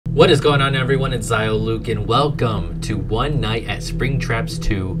What is going on, everyone? It's Luke, and welcome to One Night at Springtrap's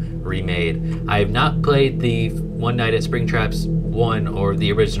 2 Remade. I have not played the One Night at Springtrap's 1 or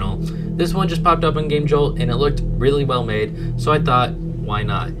the original. This one just popped up on Game Jolt, and it looked really well made, so I thought, why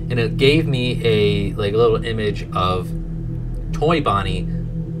not? And it gave me a little image of Toy Bonnie,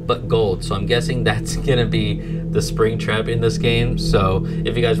 but gold. So I'm guessing that's gonna be the Springtrap in this game. So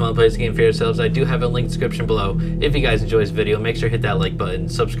if you guys want to play this game for yourselves, I do have a link description below. If you guys enjoy this video, make sure to hit that like button,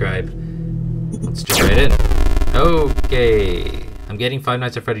 subscribe. Let's jump right in. Okay, I'm getting Five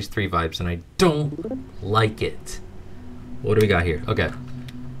Nights at Freddy's 3 vibes, and I don't like it. What do we got here? Okay,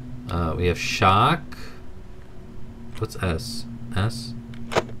 we have shock. What's S? S?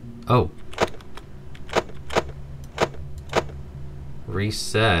 Oh.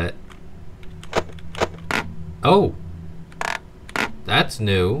 Reset. Oh, that's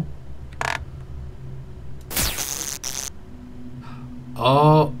new.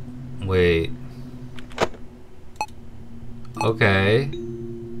 Oh, wait. Okay.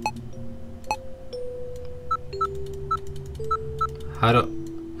 How do...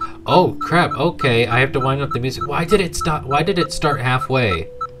 Oh, crap. Okay, I have to wind up the music. Why did it stop? Why did it start halfway?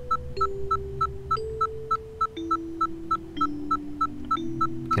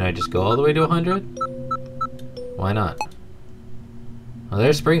 Can I just go all the way to 100? Why not? Well,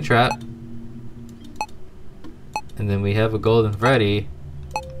 there's Springtrap. And then we have a Golden Freddy.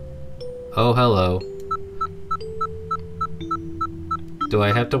 Oh, hello. Do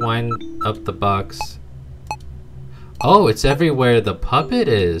I have to wind up the box? Oh, it's everywhere the puppet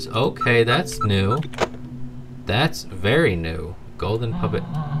is. Okay, that's new. That's very new. Golden puppet.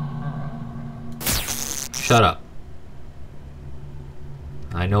 Shut up.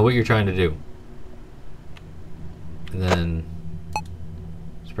 I know what you're trying to do. And then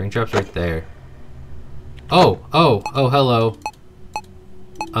Springtrap's right there. Oh, hello.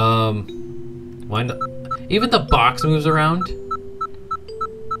 Wind up. Even the box moves around.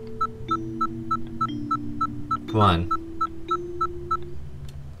 Come on.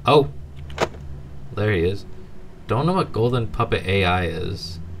 Oh, there he is. Don't know what Golden Puppet AI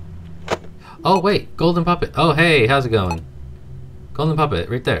is. Oh wait, Golden Puppet. Oh hey, how's it going? Golden Puppet,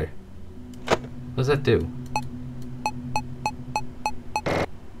 right there. What does that do?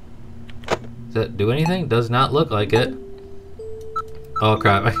 Does that do anything? Does not look like it. Oh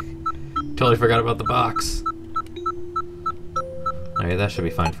crap, I totally forgot about the box. Alright, that should be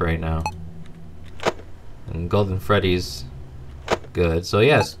fine for right now. And Golden Freddy's good. So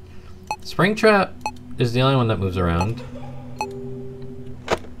yes, Springtrap is the only one that moves around.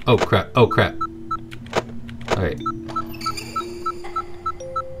 Oh crap, oh crap. Alright.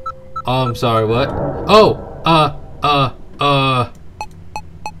 Oh, I'm sorry, what? Oh!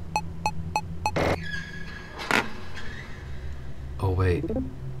 Oh, wait.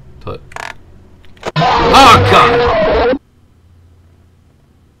 Oh, God!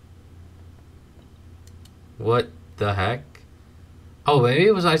 What the heck? Oh, maybe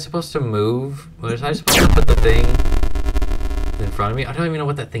was I supposed to move? Was I supposed to put the thing in front of me? I don't even know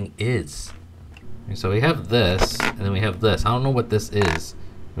what that thing is. So we have this, and then we have this. I don't know what this is.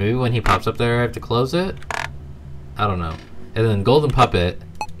 Maybe when he pops up there, I have to close it? I don't know. And then Golden Puppet.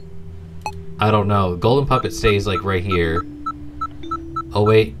 I don't know. Golden Puppet stays like right here. Oh,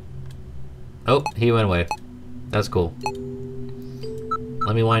 wait. Oh, he went away. That's cool.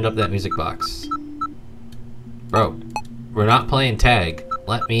 Let me wind up that music box. Bro, we're not playing tag.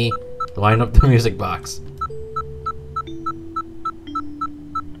 Let me wind up the music box.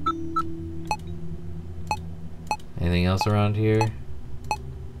 Anything else around here?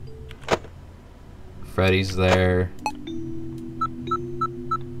 Freddy's there.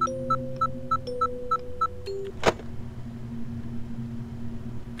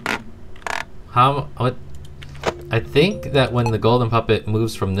 What? I think that when the Golden Puppet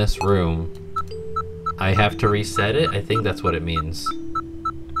moves from this room, I have to reset it. I think that's what it means.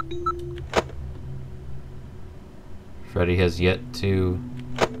 Freddy has yet to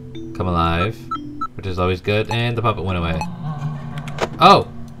come alive, which is always good, and the puppet went away. Oh!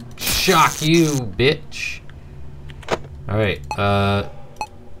 Shock you, bitch! Alright,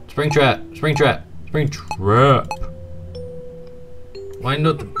 Springtrap! Springtrap! Springtrap! Why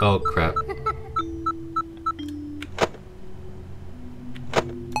not the... Oh, crap.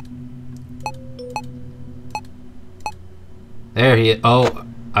 There he is. Oh,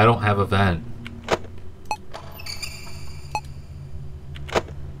 I don't have a vent.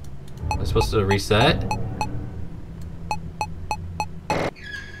 Am I supposed to reset?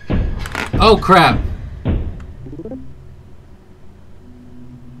 Oh crap!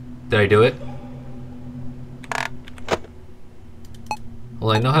 Did I do it? Well,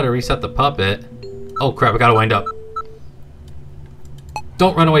 I know how to reset the puppet. Oh crap, I gotta wind up.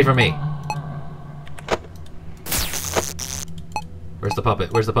 Don't run away from me. Where's the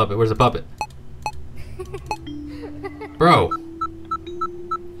puppet? Where's the puppet? Where's the puppet? Bro.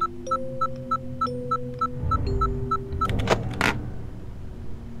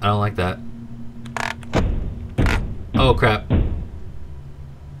 I don't like that. Oh crap.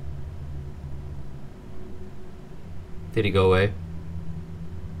 Did he go away?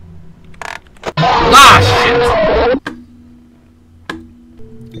 Ah, shit!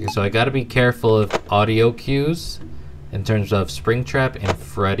 Okay, so I gotta be careful of audio cues in terms of Springtrap and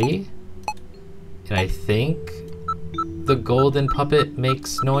Freddy. And I think the golden puppet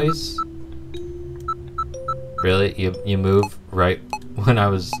makes noise. Really? You move right when I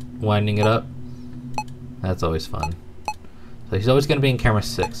was winding it up? That's always fun. So he's always gonna be in camera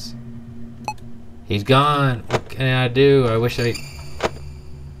 6. He's gone. What can I do? I wish I...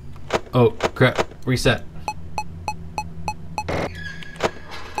 Oh, crap. Reset.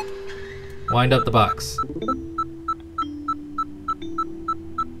 Wind up the box.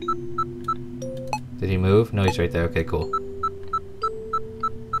 Did he move? No, he's right there. Okay, cool.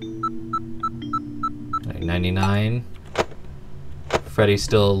 99. Freddy's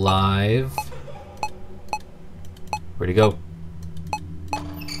still alive. Where'd he go?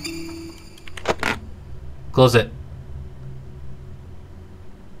 Close it.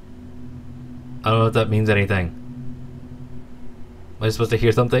 I don't know if that means anything. Am I supposed to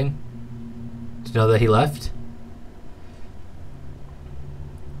hear something? To know that he left?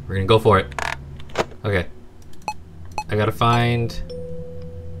 We're gonna go for it. Okay. I gotta find...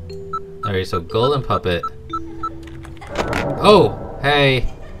 Alright, so golden puppet. Oh!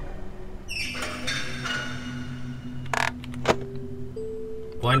 Hey!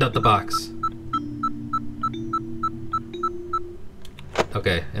 Wind up the box.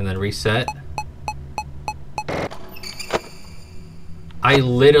 Okay, and then reset. I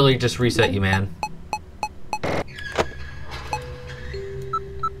literally just reset you, man.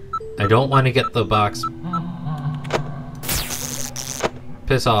 I don't want to get the box.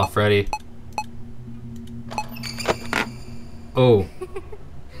 Piss off, Freddy. Oh.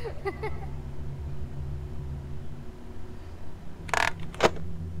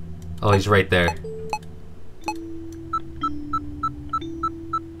 Oh, he's right there.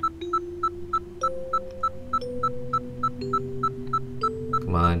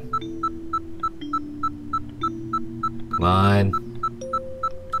 Come on. Come on.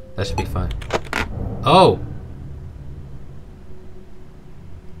 That should be fine. Oh!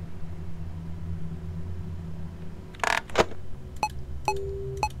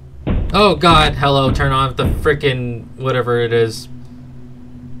 Oh god, hello, turn off the frickin' whatever it is.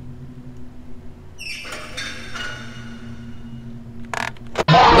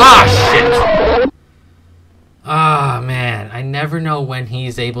 Ah, shit! Ah, man, I never know when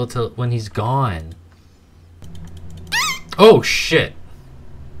he's able to, when he's gone. Oh, shit!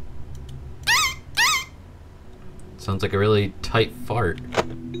 Sounds like a really tight fart.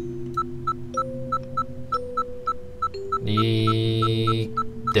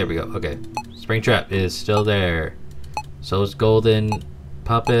 There we go, okay. Springtrap is still there. So is golden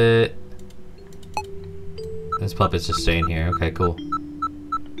puppet. This puppet's just staying here, okay, cool.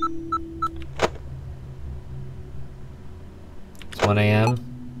 It's 1 a.m.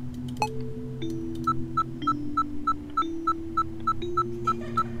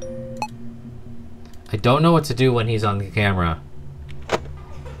 I don't know what to do when he's on the camera.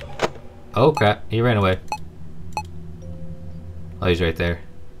 Oh crap, he ran away. Oh, he's right there.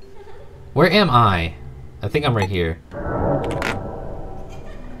 Where am I? I think I'm right here.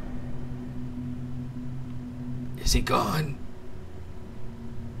 Is he gone?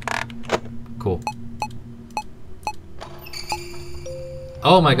 Cool.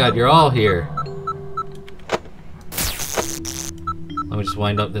 Oh my god, you're all here. Let me just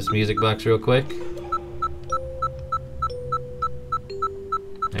wind up this music box real quick.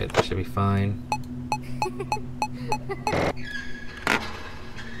 Alright, that should be fine.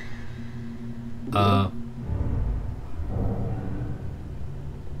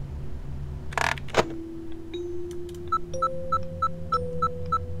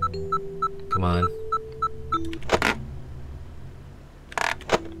 Come on.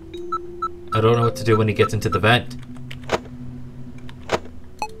 I don't know what to do when he gets into the vent.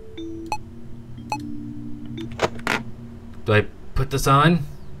 Do I put this on?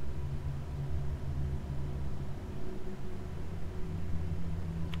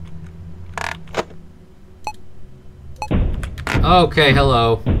 Okay,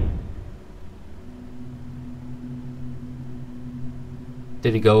 hello.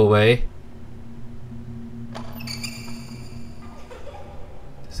 Did he go away?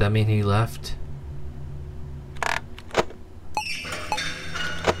 Does that mean he left?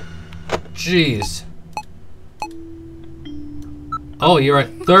 Jeez. Oh, you're at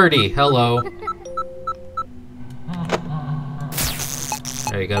 30. Hello.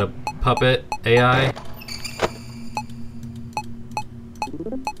 There, you got a puppet AI.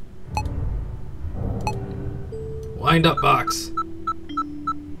 Wind up box.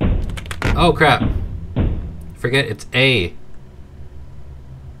 Oh crap. Forget it's A,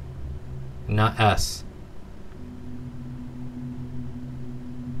 not S.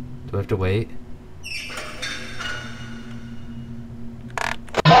 Do I have to wait?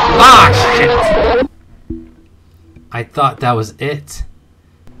 Ah, shit! I thought that was it.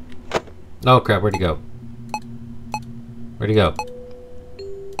 Oh crap, where'd he go? Where'd he go?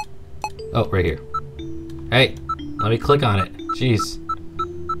 Oh, right here. Hey, let me click on it. Jeez.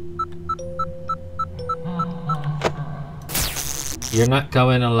 You're not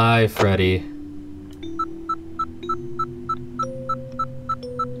coming alive, Freddy.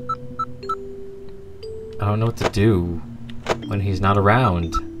 I don't know what to do when he's not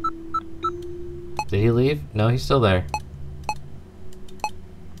around. Did he leave? No, he's still there.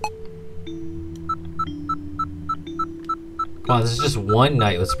 Come on, this is just one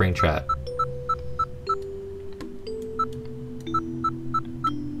night with Springtrap.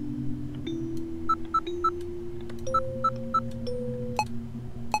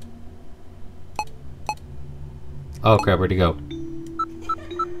 Oh crap, where'd he go?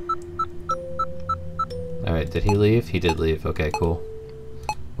 Alright, did he leave? He did leave. Okay, cool.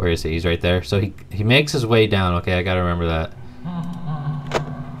 Where is he? He's right there. So he makes his way down. Okay, I gotta remember that.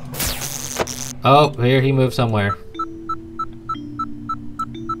 Oh, here he moved somewhere.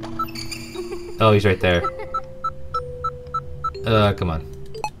 Oh, he's right there. Come on.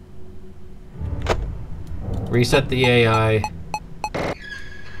 Reset the AI.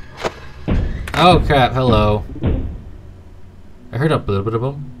 Oh crap, hello. I heard a little bit of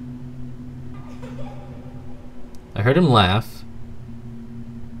him. I heard him laugh.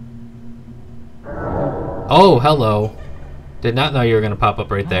 Oh, hello. Did not know you were gonna pop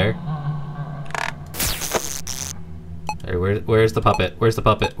up right there. Hey, where's the puppet? Where's the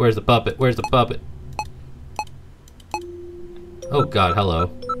puppet? Where's the puppet? Where's the puppet? Oh god,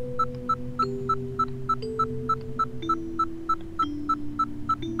 hello.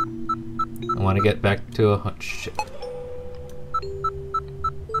 I want to get back to a shit.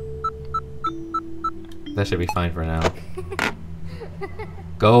 That should be fine for now.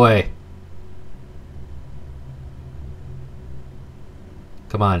 Go away.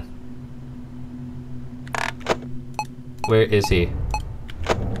 Come on. Where is he?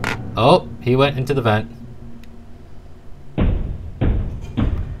 Oh, he went into the vent.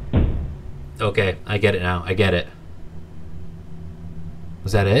 Okay, I get it now. I get it.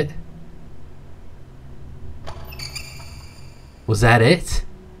 Was that it? Was that it?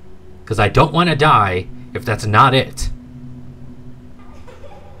 Because I don't want to die if that's not it.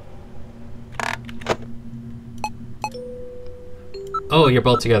 Oh, you're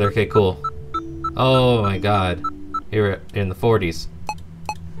both together. Okay, cool. Oh my god. You're in the 40s.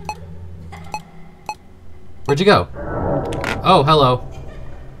 Where'd you go? Oh, hello.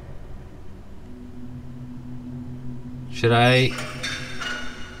 Should I...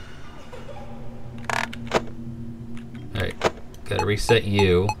 Alright, gotta reset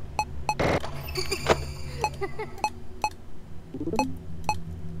you.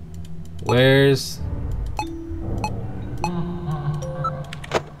 Where's...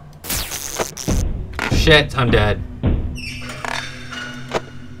 Shit, I'm dead.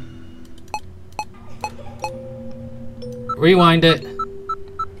 Rewind it.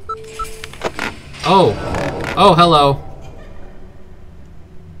 Oh. Oh, hello.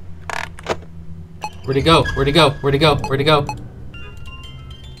 Where'd he go? Where'd he go? Where'd he go? Where'd he go?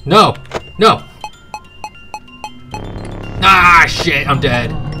 No! No! Ah, shit, I'm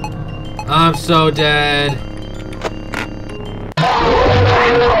dead. I'm so dead.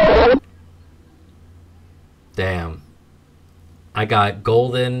 Damn. I got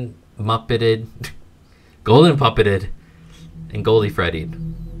golden muppeted, golden puppeted, and Goldie Freddied.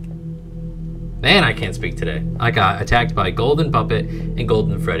 Man, I can't speak today. I got attacked by Golden Puppet and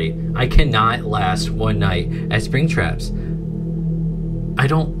Golden Freddy. I cannot last one night at Springtraps. I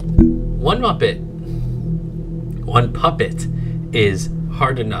don't... One puppet is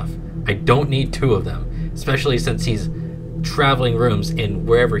hard enough. I don't need two of them, especially since he's traveling rooms, and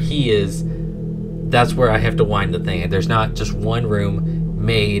wherever he is, that's where I have to wind the thing. And there's not just one room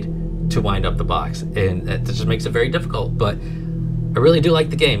made to wind up the box, and that just makes it very difficult. But I really do like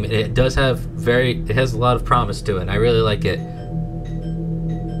the game. It does have it has a lot of promise to it, and I really like it.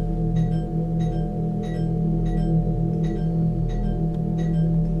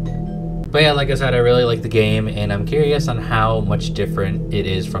 But yeah, like I said, I really like the game, and I'm curious on how much different it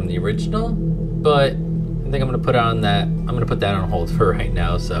is from the original. But I think I'm gonna put that on hold for right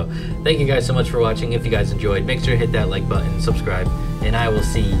now. So thank you guys so much for watching. If you guys enjoyed, make sure to hit that like button, subscribe, and I will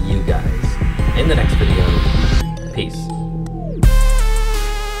see you guys in the next video. Peace.